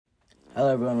Hello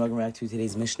everyone, welcome back to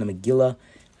today's Mishnah Megillah.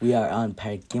 We are on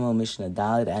Parag Gimel, Mishnah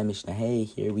Daled, and Mishnah Hey.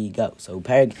 Here we go. So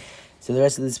the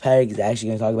rest of this Parag is actually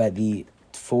going to talk about the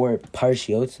four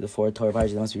parshiot, the four Torah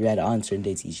parshas that must be read on certain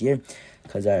dates each year,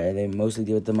 because they mostly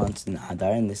deal with the months in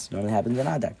Adar, and this normally happens in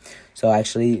Adar. So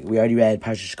actually, we already read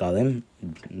Parsha Shkalim.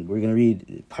 We're going to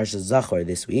read Parsha Zachor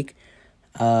this week,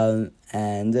 and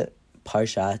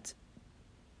Parshat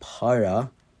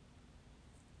Para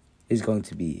is going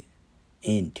to be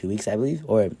in 2 weeks, I believe,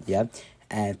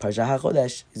 and Parsha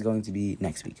HaChodesh is going to be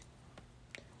next week.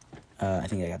 I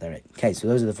think I got that right. Okay, so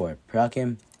those are the four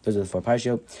Parakim, those are the four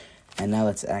Parshiyot, and now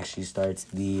let's actually start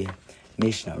the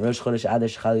Mishnah. Rosh Chodesh Adar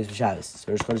Shechalius B'Shabbos.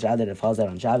 So Rosh Chodesh Adar that falls out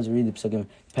on Shabbos. We read the Psukim,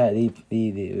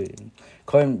 the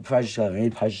Kohen Parsha Shkalim. We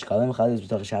read Parsha Shkalim. Chalius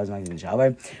B'Toch Shabbos Magdim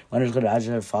Shavar. When Rosh Chodesh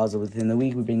Adar falls within the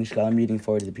week, we bring the Shkalim reading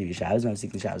forward to the previous Shabbos. Now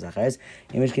seeking Shabbos Achares.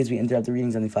 In which case, we interrupt the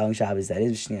readings on the following Shabbos. That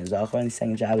is Shnia Zachor. On the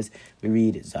second Shabbos, we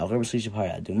read Zachor B'Shlish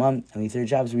Para Aduma. On the third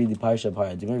Shabbos, we read the Parsha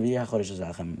Para Aduma. V'Yeh HaChodesh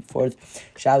Zachem. Fourth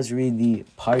Shabbos, we read the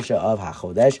Parsha of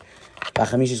HaChodesh.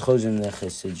 B'Chamish is Chodesh in the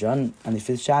Chesidron. On the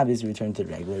fifth Shabbos, we return to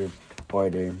the regular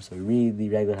order. So we read the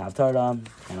regular Haftarah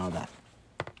and all that.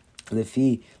 The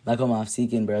fee, Lakom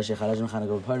Afsikin, Barash Chalash,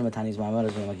 Chanukah Purim, Tanios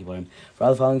Ma'amados, Yom Kippurim. For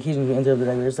all the following occasions, we enter the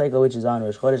regular cycle, which is on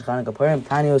Rosh Chodesh, Chanukah Purim,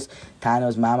 Tanios,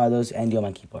 Ma'amados, and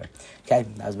Yom Kippur. Okay,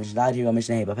 that was Mishnah. Here we go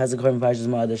Mishnah Hey. Bapesach Purim, Parshas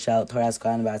Moed, Shal, Torah,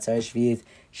 Kohen, Ba'atzar, Shvi'it,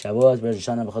 Shavuos, Rosh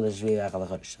Hashanah, B'Chodesh, Shvi'it, Achal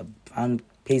HaChodesh. On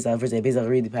Pesach, first day Pesach, we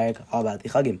read the parak all about the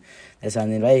Chagim. That's on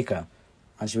the Vayikra.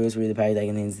 On Shavuos, we read the parak that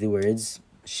contains the words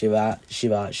Shiva,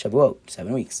 Shavuot,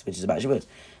 7 weeks, which is about Shavuot.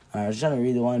 On Rosh Hashanah, we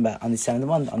read the one about on the 7th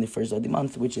month, on the first of the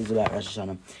month, which is about Rosh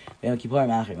Hashanah. Yom Kippur,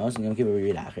 Achar Mos, and Yom Kippur we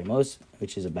read Achar Mos,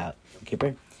 which is about Yom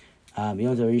Kippur. Yom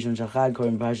Tov Rishon Shachad,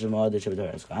 Korim Parshas Moed, Shabbat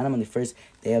Torah Kohanim. On the first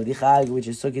day of the Chag, which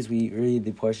is Sukkot, we read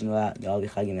the portion about all the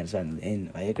Chagim that is found in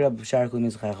Vayikra. B'Shar Kol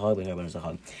Mitzvah Chag, B'Char Chag.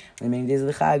 On the remaining days of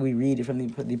the Chag, we read from the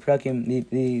Prakim,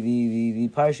 the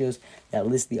Parshios that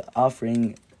list the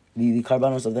offering, the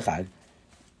Karbanos of the Chag.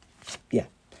 Yeah.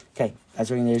 Okay, that's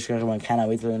where we're going to do. Cannot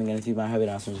wait to learn again. If you want to have it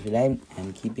awesome,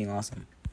 and keep being awesome.